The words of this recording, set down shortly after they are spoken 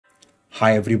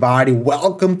Hi everybody,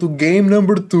 welcome to game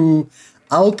number 2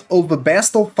 out of the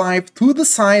best of 5 to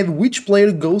decide which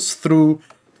player goes through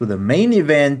to the main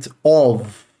event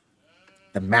of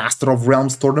the Master of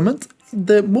Realms tournament,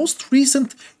 the most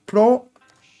recent pro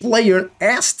player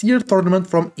S tier tournament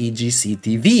from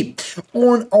EGCTV.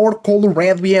 On our color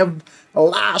red we have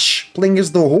Lash playing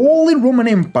as the Holy Roman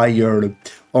Empire.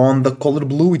 On the color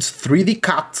blue it's 3D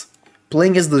Cat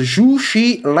playing as the Zhu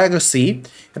Shi Legacy,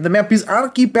 and the map is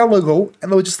Archipelago.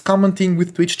 And I was just commenting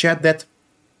with Twitch chat that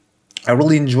I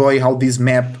really enjoy how this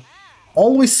map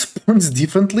always spawns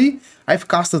differently. I've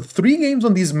casted 3 games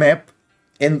on this map,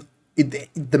 and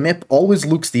the map always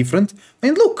looks different.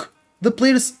 And look, the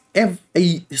players have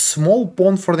a small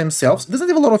pond for themselves. It doesn't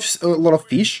have a lot of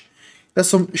fish. There's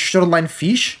some shoreline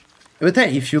fish, but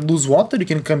hey, if you lose water, you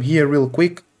can come here real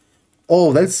quick.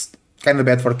 Oh, that's kind of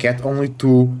bad for Cat. Only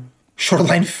 2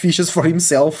 shoreline fishes for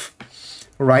himself,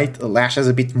 right? Lash has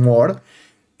a bit more.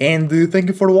 And thank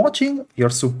you for watching.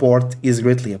 Your support is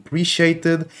greatly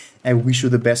appreciated. I wish you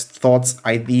the best thoughts,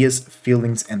 ideas,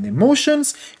 feelings and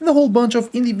emotions, and a whole bunch of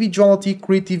individuality,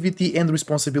 creativity and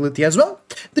responsibility as well.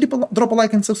 Drop a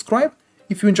like and subscribe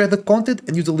if you enjoyed the content,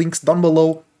 and use the links down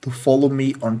below to follow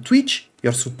me on Twitch.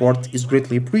 Your support is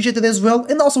greatly appreciated as well.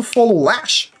 And also follow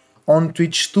Lash on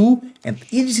Twitch too, and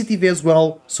EGCTV as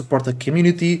well. Support the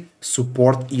community,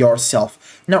 support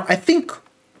yourself. Now, I think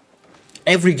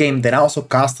every game that I also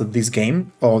casted this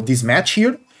game, or this match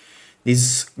here,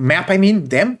 this map, I mean,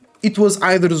 it was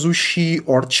either Zhu Shi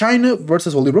or China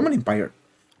versus Holy Roman Empire,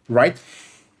 right?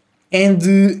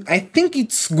 And I think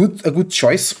it's a good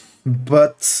choice,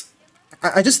 but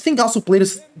I just think also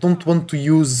players don't want to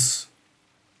use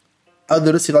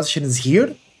other civilizations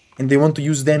here, and they want to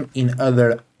use them in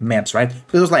other maps, right?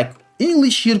 Because it's like,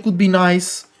 English here could be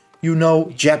nice, you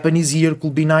know, Japanese here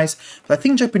could be nice, but I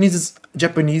think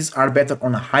Japanese are better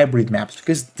on hybrid maps,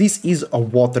 because this is a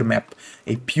water map,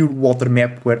 a pure water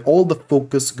map where all the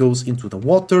focus goes into the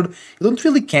water. You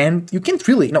can't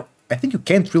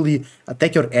really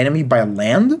attack your enemy by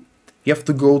land. You have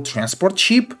to go transport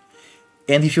ship,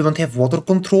 and if you don't have water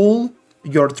control,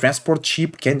 your transport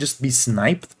ship can just be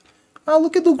sniped. Oh,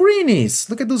 look at the greenies!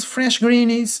 Look at those fresh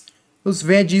greenies! Those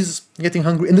veggies getting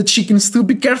hungry. And the chickens too,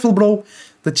 be careful, bro!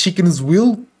 The chickens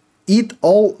will eat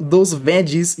all those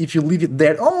veggies if you leave it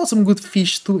there. Oh, some good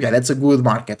fish too. Yeah, that's a good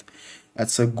market.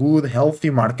 That's a good,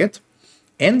 healthy market.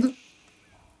 And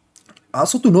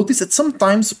also to notice that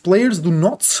sometimes players do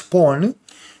not spawn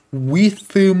with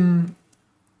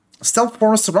stealth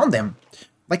forests around them.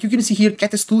 Like you can see here,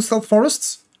 Cat has 2 stealth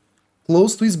forests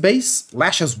close to his base.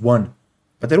 Lash has 1.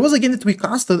 But there was a game that we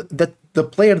casted that the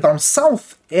player down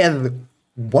south had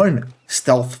 1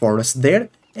 stealth forest there,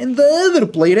 and the other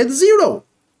player had 0.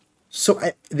 So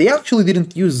they actually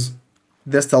didn't use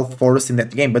the stealth forest in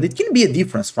that game, but it can be a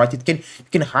difference, right? You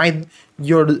can hide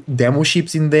your demo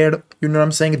ships in there, you know what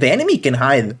I'm saying? The enemy can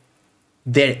hide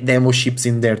their demo ships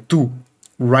in there too,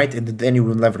 right? And then you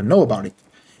will never know about it.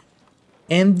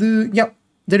 And yeah,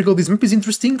 there you go. This map is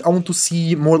interesting. I want to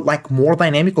see more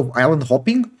dynamic of island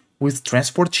hopping, with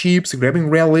transport ships, grabbing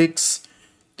relics,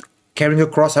 carrying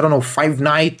across, I don't know, 5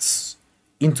 knights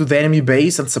into the enemy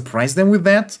base and surprise them with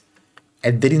that. I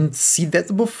didn't see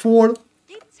that before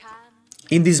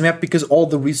in this map, because all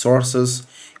the resources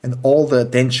and all the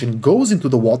attention goes into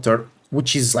the water,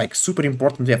 which is like super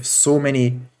important. We have so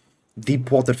many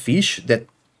deep water fish that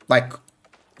like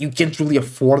you can't really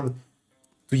afford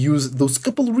to use those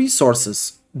couple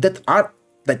resources that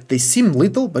they seem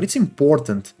little, but it's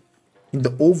important in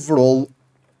the overall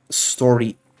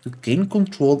story to gain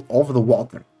control over the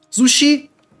water. Zhu Shi,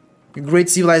 a great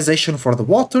civilization for the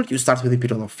water. You start with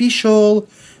Imperial Official,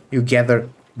 you gather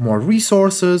more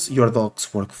resources, your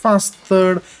docks work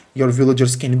faster, your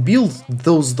villagers can build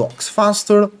those docks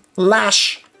faster.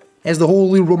 Lash, as the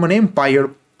Holy Roman Empire,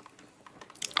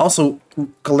 also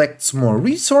collects more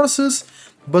resources,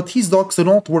 but his docks do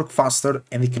not work faster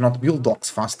and he cannot build docks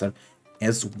faster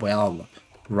as well.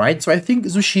 Right, so I think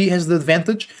Zhu Shi has the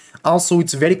advantage. Also,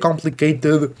 it's very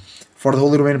complicated for the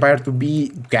Holy Roman Empire to be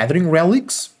gathering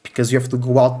relics, because you have to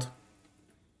go out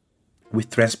with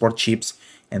transport ships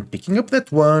and picking up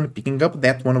that one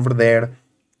over there,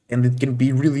 and it can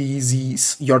be really easy.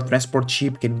 Your transport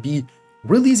ship can be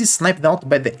really easy sniped out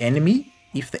by the enemy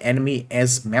if the enemy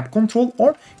has map control,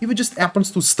 or if it just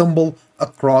happens to stumble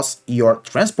across your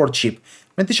transport ship.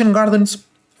 Plantation Gardens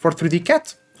for 3D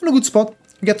Cat, in a good spot.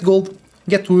 You get gold,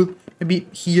 get wood, maybe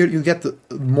here you get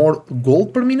more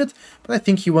gold per minute, but I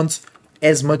think he wants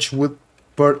as much wood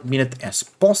per minute as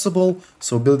possible,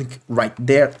 so building right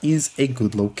there is a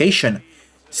good location.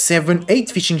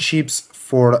 7-8 fishing ships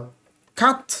for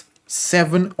Cat,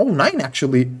 7, oh 9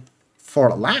 actually for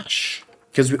Lash,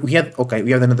 because we had, okay,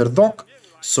 we have another dock,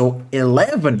 so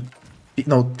 11,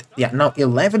 no, yeah, now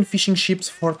 11 fishing ships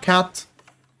for Cat,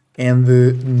 and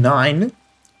 9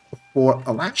 for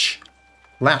a Lash.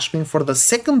 Lash being for the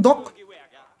second dock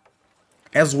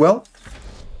as well.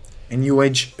 A new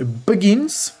age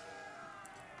begins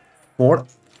for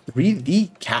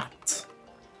 3D Cat.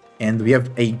 And we have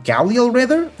a galley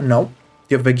already? No. Do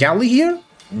you have a galley here?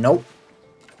 No.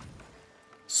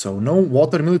 So no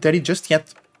water military just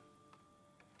yet.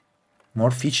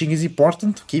 More fishing is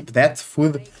important to keep that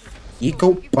food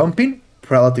eco pumping.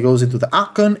 Prelate goes into the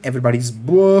Akon. Everybody's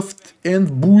buffed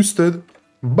and boosted.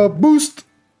 Boost!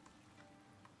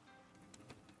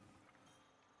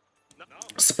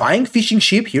 Spying fishing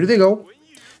ship, here they go.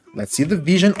 Let's see the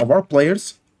vision of our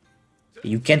players.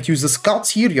 You can't use the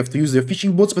scouts here, you have to use the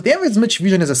fishing boats, but they have as much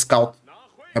vision as a scout,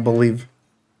 I believe.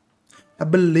 I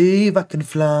believe I can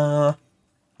fly.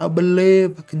 I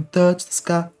believe I can touch the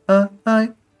sky.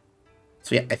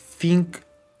 So yeah, I think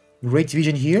great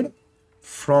vision here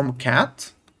from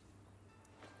Cat.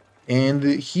 And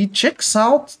he checks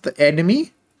out the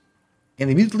enemy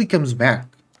and immediately comes back.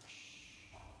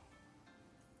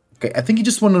 Okay, I think you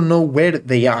just want to know where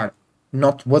they are,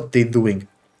 not what they're doing.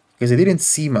 Because I didn't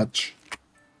see much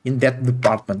in that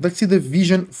department. Let's see the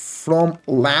vision from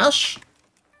Lash.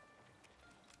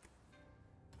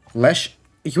 Lash,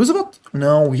 he was about...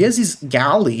 No, he has his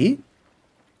galley.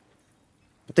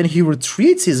 But then he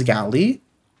retreats his galley.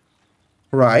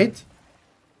 Right.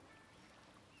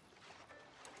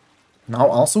 Now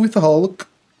also with the Hulk.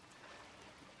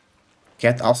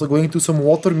 Cat also going into some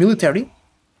water military.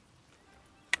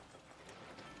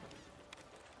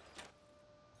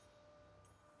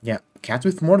 Yeah, Cat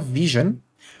with more vision.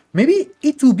 Maybe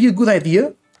it will be a good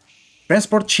idea.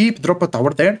 Transport ship, drop a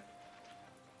tower there.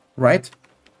 Right?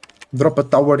 Drop a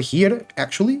tower here,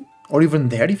 actually. Or even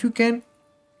there if you can.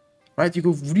 Right, you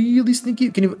go really sneaky.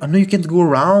 Can you... Oh, no, you can't go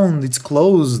around. It's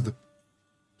closed.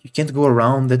 You can't go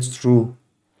around, that's true.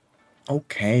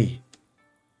 Okay.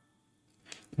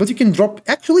 But you can drop...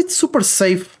 Actually, it's super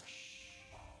safe.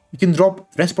 You can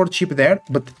drop transport ship there,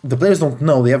 but the players don't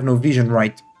know. They have no vision,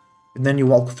 right? And then you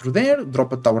walk through there,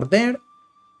 drop a tower there,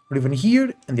 or even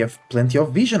here, and you have plenty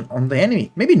of vision on the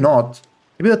enemy. Maybe not.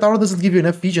 Maybe the tower doesn't give you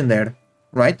enough vision there,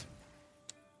 right?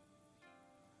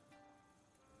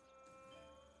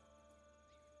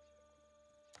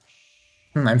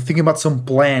 I'm thinking about some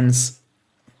plans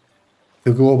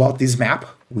to go about this map.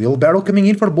 Wheelbarrow coming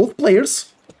in for both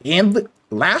players, and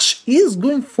Lash is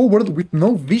going forward with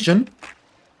no vision,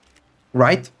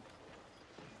 right?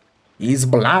 He's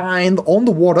blind on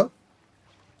the water.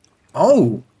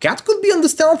 Oh, Cat could be on the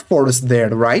stealth forest there,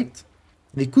 right?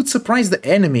 They could surprise the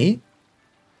enemy.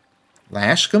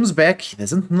 Lash comes back, he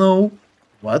doesn't know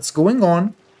what's going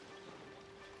on.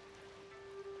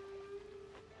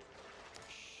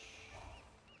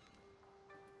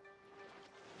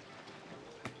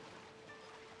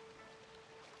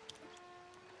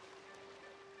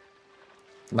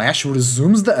 Lash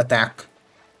resumes the attack.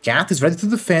 Cat is ready to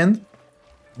defend.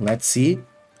 Let's see.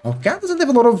 Oh, Cat doesn't have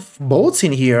a lot of boats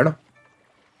in here.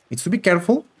 Needs to be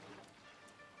careful.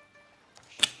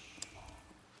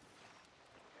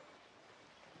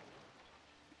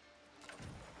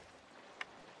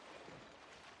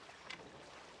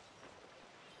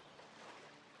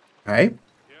 Okay.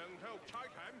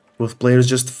 Both players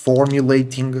just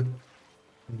formulating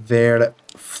their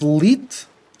fleet.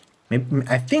 Maybe,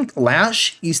 I think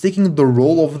Lash is taking the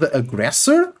role of the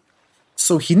aggressor,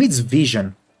 so he needs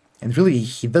vision. And really,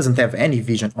 he doesn't have any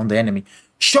vision on the enemy.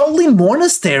 Shaolin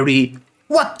Monastery?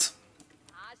 What?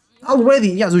 Already,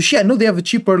 yeah, Zushi, I know they have a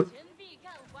cheaper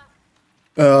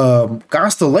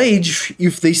Castle Age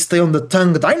if they stay on the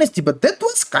Tang Dynasty, but that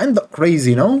was kinda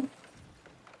crazy, no?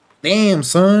 Damn,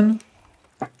 son.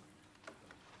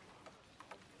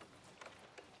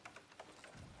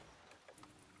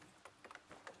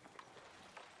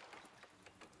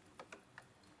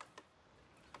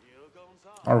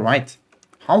 Alright.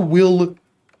 How will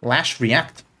Lash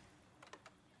react?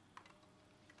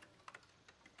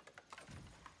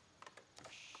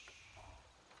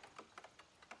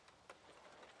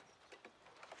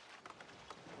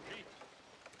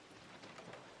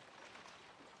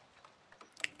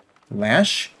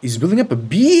 Lash is building up a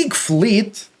big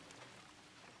fleet,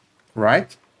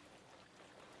 right?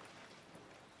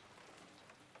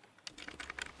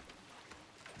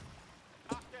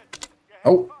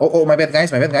 Oh, my bad,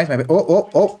 guys, my bad.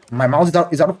 Oh, my mouse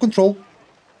is out of control.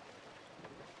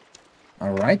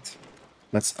 Alright.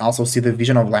 Let's also see the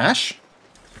vision of Lash.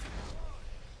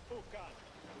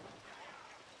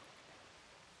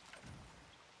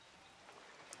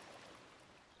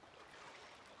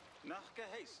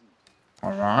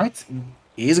 Alright,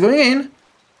 he's going in.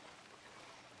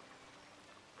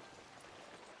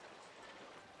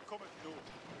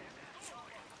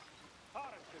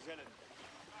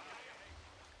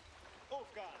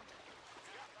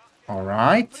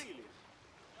 Alright.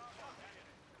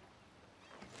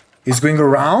 He's going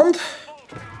around.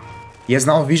 He has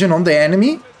now vision on the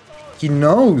enemy. He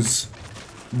knows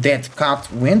that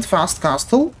cat went fast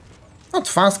castle. Not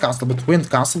fast castle, but went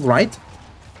castle, right?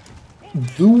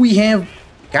 Do we have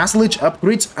castle age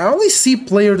upgrades? I only see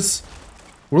players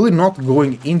really not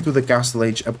going into the castle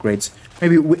age upgrades.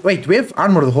 Maybe, wait, we have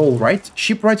armored hull, right?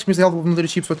 Shipwrights increase the health of military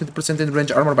ships for 20% in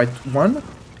range armor by 1.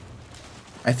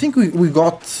 I think we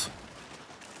got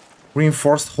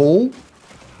reinforced hull.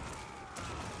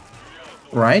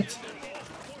 Right?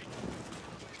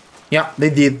 Yeah, they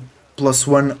did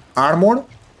 +1 armor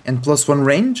and +1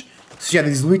 range. So yeah,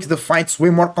 this week the fight's way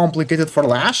more complicated for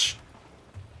Lash.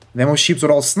 Demo ships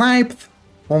are all sniped.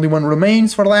 Only one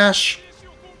remains for Lash.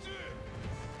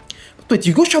 But wait,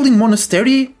 you go Shaolin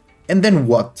Monastery and then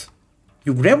what?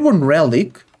 You grab one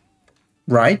relic,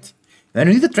 right? Then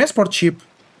you need a transport ship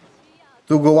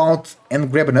to go out and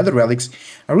grab another relics.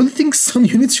 I really think some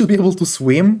units should be able to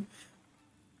swim.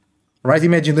 Right,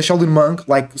 imagine the Shaolin monk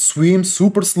like swims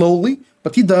super slowly,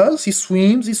 but he does, he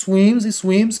swims,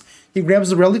 he grabs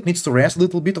the relic, needs to rest a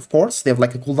little bit, of course. They have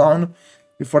like a cooldown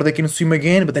before they can swim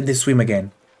again, but then they swim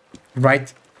again.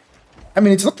 Right? I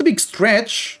mean, it's not a big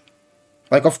stretch.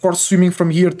 Like, of course, swimming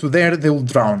from here to there, they will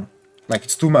drown. Like,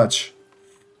 it's too much.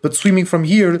 But swimming from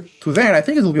here to there, I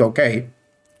think it will be okay.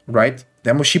 Right?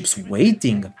 Demo ship's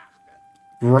waiting.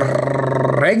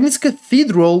 Regnitz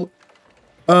Cathedral.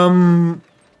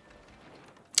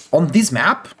 On this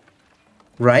map,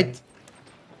 right?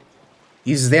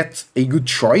 Is that a good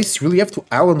choice? You really have to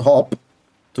island hop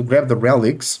to grab the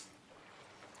relics.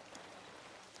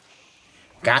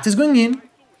 Cat is going in.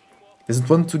 Doesn't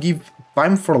want to give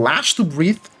time for Lash to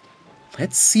breathe.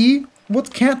 Let's see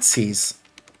what Cat sees.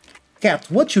 Cat,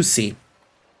 what you see?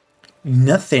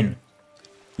 Nothing.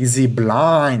 Is he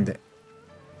blind?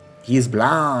 He is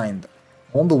blind.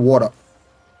 On the water.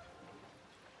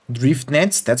 Drift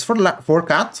nets, that's for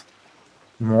Cat.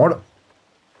 More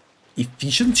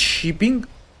efficient shipping,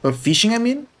 fishing, I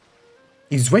mean.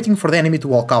 He's waiting for the enemy to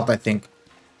walk out, I think.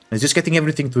 He's just getting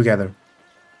everything together.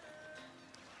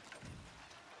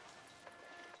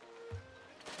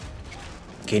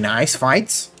 Okay, nice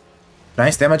fights.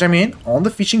 Nice damage, I mean, on the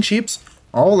fishing ships.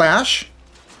 Oh, Lash.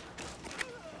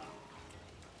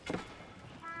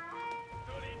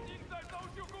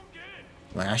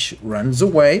 Lash runs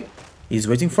away. He's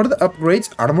waiting for the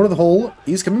upgrades. Armored hull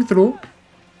is coming through.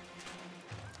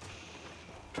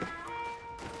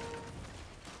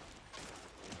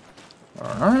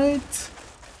 Alright.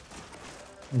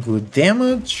 Good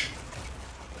damage.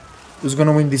 Who's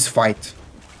gonna win this fight?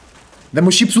 Demo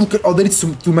ships will... Oh, there is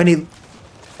too many...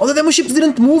 Oh, the demo ships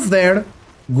didn't move there.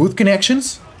 Good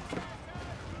connections.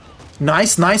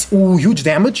 Nice, nice. Ooh, huge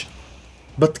damage.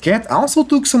 But Cat also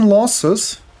took some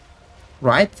losses.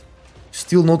 Right?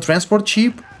 Still no transport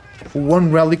ship.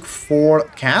 One relic for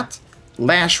Cat.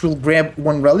 Lash will grab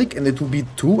one relic and it will be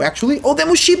 2 actually. Oh,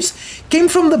 demo ships came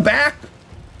from the back.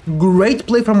 Great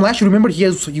play from Lash. Remember he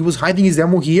was hiding his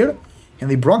demo here. And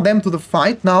they brought them to the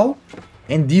fight now.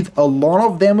 And did a lot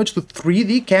of damage to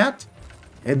 3D Cat.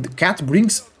 And Cat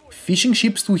brings fishing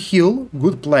ships to heal.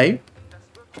 Good play.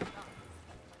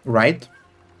 Right.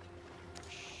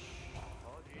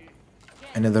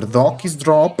 Another dock is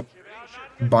dropped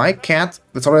by Cat.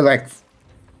 That's already like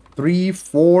 3,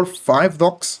 4, 5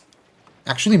 docks.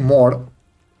 Actually more.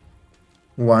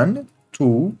 1,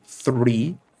 2,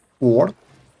 3, 4,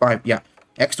 5. Yeah.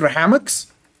 Extra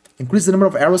hammocks. Increase the number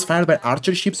of arrows fired by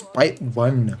archer ships by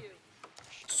 1.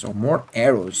 So more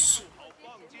arrows.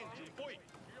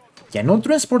 Yeah, no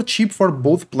transport ship for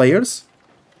both players.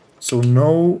 So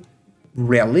no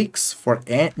relics for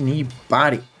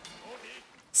anybody.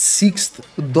 6th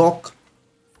dock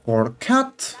for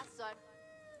Cat.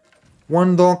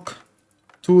 1 dock,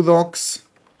 2 docks,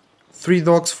 3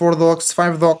 docks, 4 docks,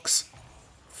 5 docks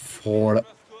for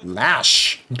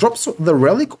Lash. Drops the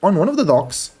relic on one of the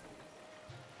docks.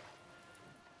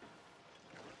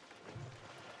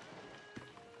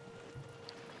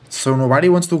 So nobody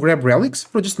wants to grab relics?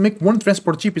 Bro, just make 1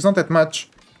 transport ship, it's not that much.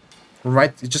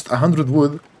 Right, it's just 100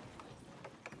 wood.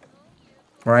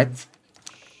 Right.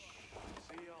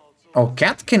 Oh,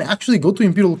 Cat can actually go to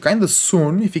Imperial kinda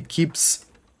soon if he keeps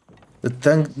the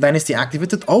Tang Dynasty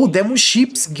activated. Oh, demo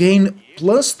ships gain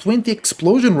plus 20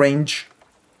 explosion range.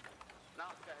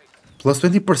 Plus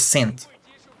 20%.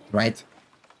 Right.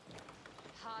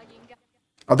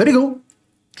 Oh, there you go.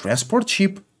 transport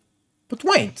ship. But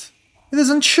wait, it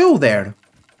doesn't show there.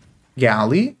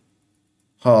 Galley,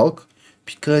 Hulk,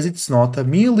 because it's not a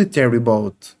military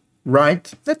boat.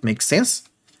 Right, that makes sense.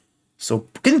 So,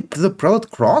 can the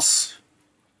prelate cross?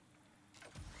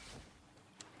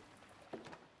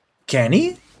 Can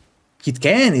he? It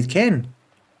can.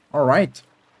 Alright.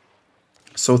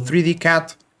 So 3D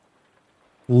Cat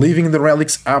leaving the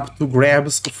relics up to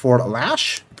grabs for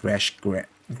Lash.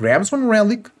 Grabs one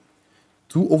relic.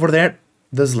 2 over there.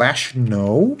 Does Lash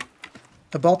know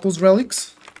about those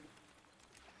relics?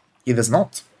 He does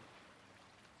not.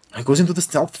 He goes into the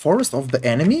stealth forest of the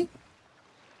enemy.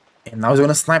 And now he's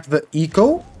gonna snipe the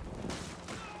eco.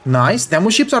 Nice. Demo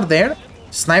ships are there.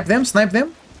 Snipe them, snipe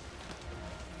them.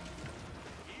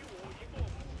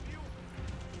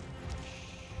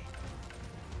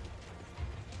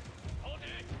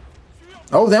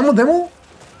 Oh, demo.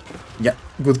 Yeah,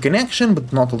 good connection,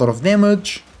 but not a lot of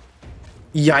damage.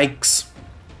 Yikes.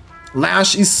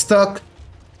 Lash is stuck.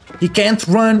 He can't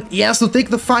run. He has to take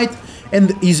the fight.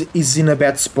 And is in a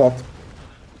bad spot.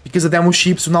 Because the demo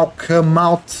ships will now come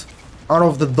out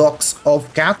of the docks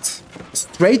of Cat.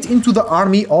 Straight into the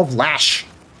army of Lash.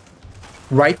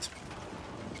 Right?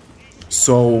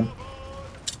 So...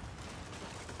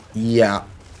 yeah.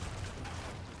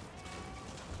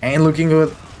 Ain't looking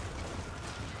good.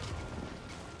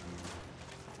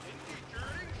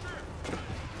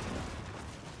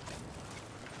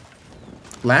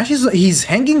 Lash he's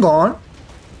hanging on.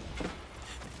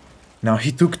 Now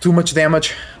he took too much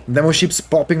damage. Demo ships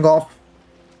popping out,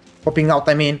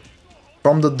 I mean,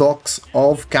 from the docks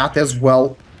of Cat as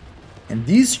well. And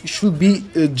this should be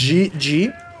a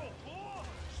GG.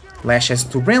 Lash has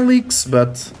 2 relics,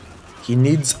 but he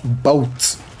needs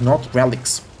boats, not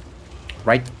relics.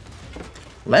 Right?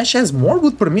 Lash has more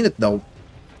wood per minute though.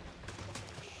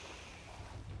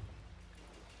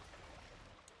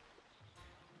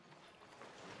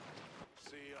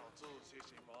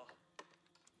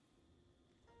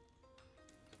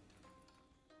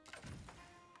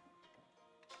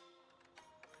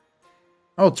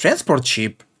 Oh, transport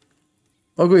ship.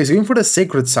 Okay, he's going for the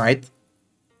sacred site.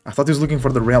 I thought he was looking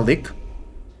for the relic.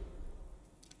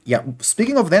 Yeah,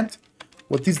 speaking of that,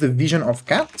 what is the vision of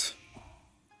Cat?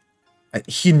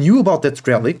 He knew about that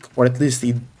relic, or at least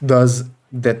he does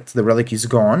that the relic is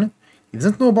gone. He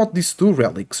doesn't know about these 2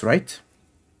 relics, right?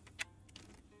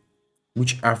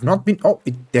 Which have not been... oh,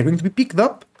 they're going to be picked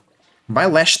up by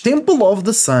Lash. Temple of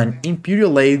the Sun,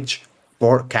 Imperial Age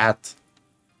for Cat.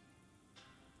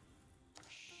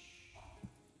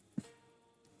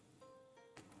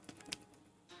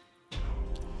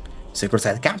 Sacred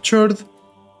site captured.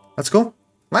 Let's go.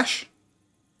 Lash.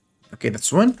 Okay,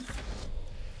 that's one.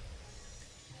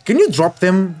 Can you drop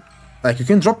them? Like, you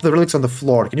can drop the relics on the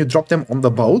floor. Can you drop them on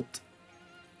the boat?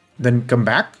 Then come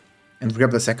back and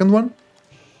grab the second one?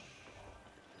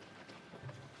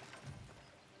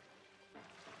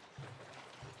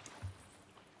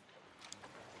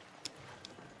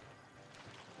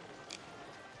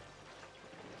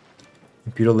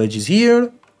 Imperial Age is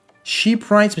here.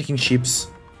 Ship rights, making ships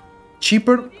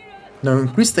cheaper. Now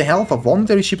increase the health of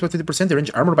voluntary ships by 50%, the range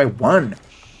armor by 1.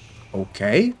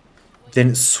 Okay.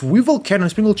 Then swivel cannon,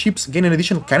 sprinkle ships gain an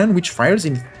additional cannon which fires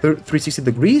in 360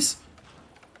 degrees.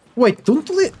 Wait, don't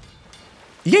let...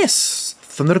 yes!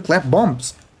 Thunderclap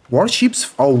bombs.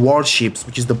 Warships, oh, warships,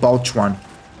 which is the pouch one.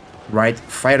 Right,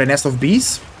 fire a nest of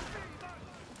bees.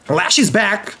 Lash is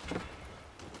back!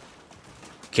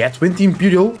 Cat went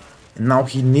Imperial, and now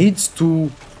he needs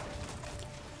to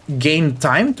gain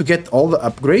time to get all the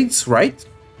upgrades, right?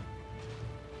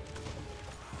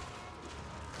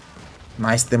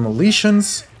 Nice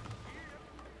demolitions.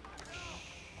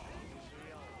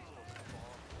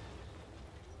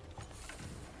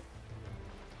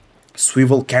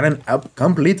 Swivel cannon up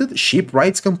completed. Ship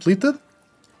rights completed.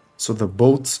 So the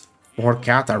boats for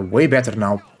Cat are way better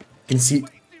now. You can see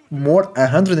more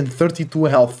 132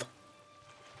 health.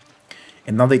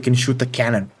 And now they can shoot the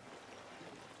cannon.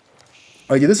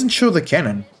 Oh, it doesn't show the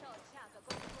cannon.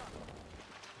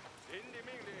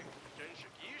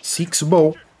 6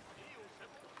 bow.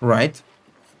 Right.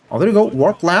 Oh, there you go.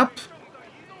 Warp lap.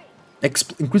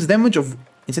 Increase damage of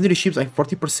incendiary ships by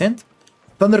 40%.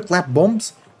 Thunderclap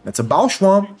bombs. That's a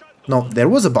Baochuan. No, there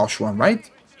was a Baochuan,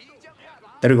 right?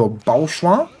 There you go.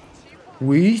 Baochuan.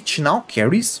 Which now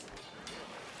carries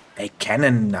a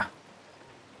cannon.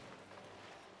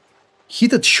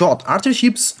 Heated shot. Archer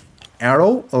ships.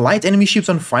 Arrow. Light enemy ships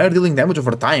on fire, dealing damage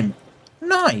over time.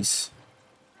 Nice.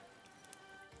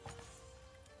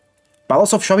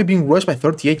 Palace of Shabi being rushed by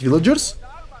 38 villagers.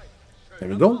 There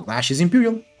we go. Lash is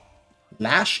Imperial.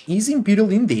 Lash is Imperial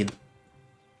indeed.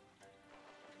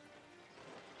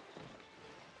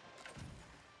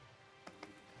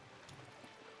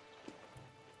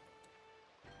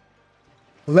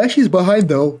 Lash is behind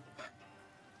though.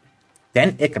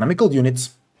 10 economical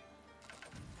units.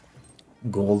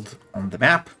 Gold on the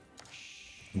map.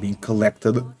 Being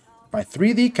collected by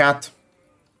 3D Cat.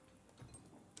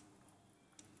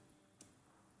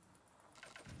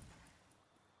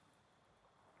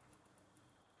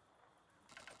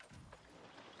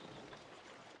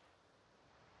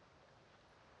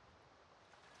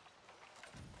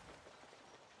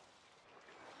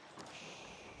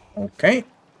 Okay.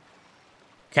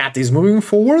 Cat is moving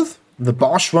forward. The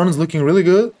Bosch one is looking really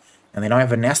good. And they now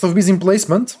have a Nest of Bees in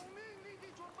placement.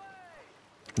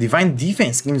 Divine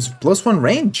Defense gives +1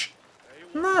 range.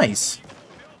 Nice.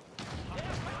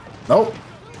 No.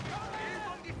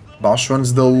 Bosch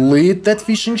one's delete that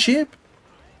fishing ship.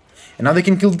 And now they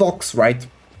can kill docks, right?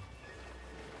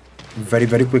 Very,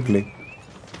 very quickly.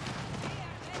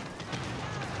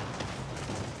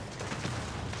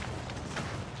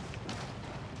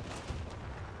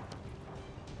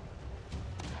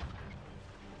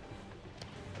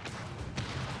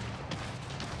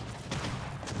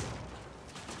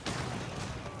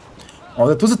 Oh,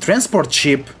 that was a transport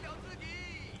ship.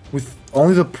 With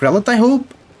only the Prelate, I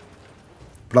hope?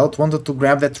 Prelate wanted to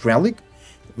grab that relic.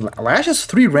 Lash has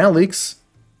 3 relics.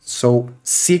 So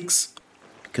 6.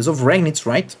 Because of Ragnitz,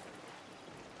 right?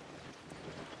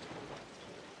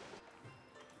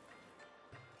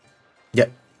 Yeah.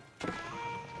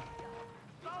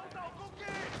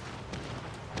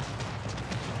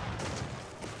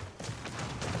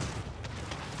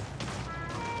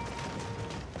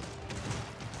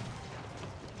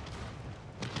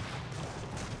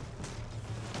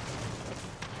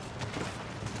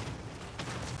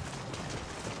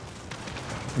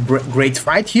 Great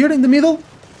fight here in the middle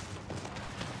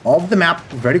of the map,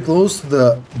 very close to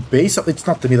the base of... It's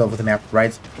not the middle of the map,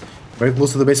 right? Very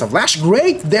close to the base of Lash.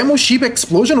 Great demo ship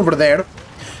explosion over there.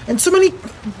 And so many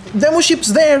demo ships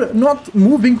there, not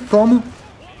moving from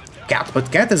Cat.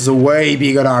 But Cat is a way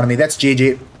bigger army. That's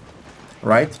GG.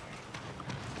 Right?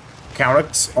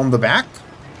 Carrots on the back.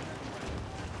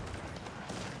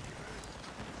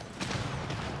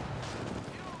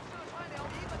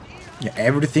 Yeah,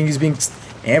 everything is being...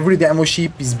 Every demo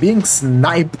ship is being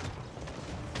sniped.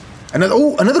 Another,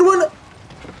 oh, another one!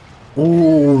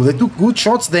 Oh, they took good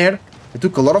shots there. They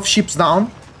took a lot of ships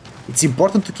down. It's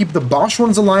important to keep the Bosch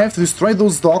ones alive, to destroy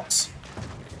those docks.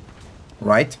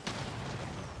 Right?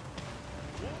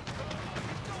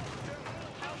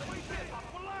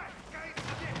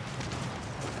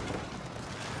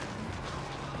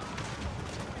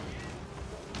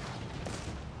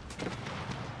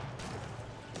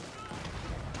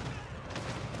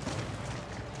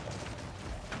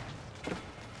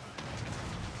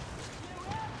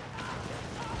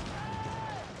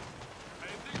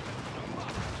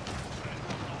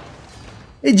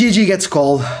 A GG gets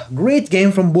called. Great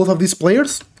game from both of these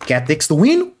players. Cat takes the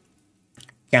win.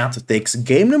 Cat takes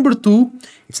game number 2.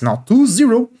 It's now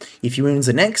 2-0. If he wins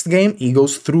the next game, he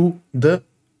goes through the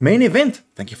main event.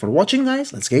 Thank you for watching,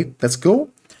 guys. Let's go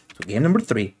to game number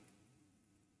 3.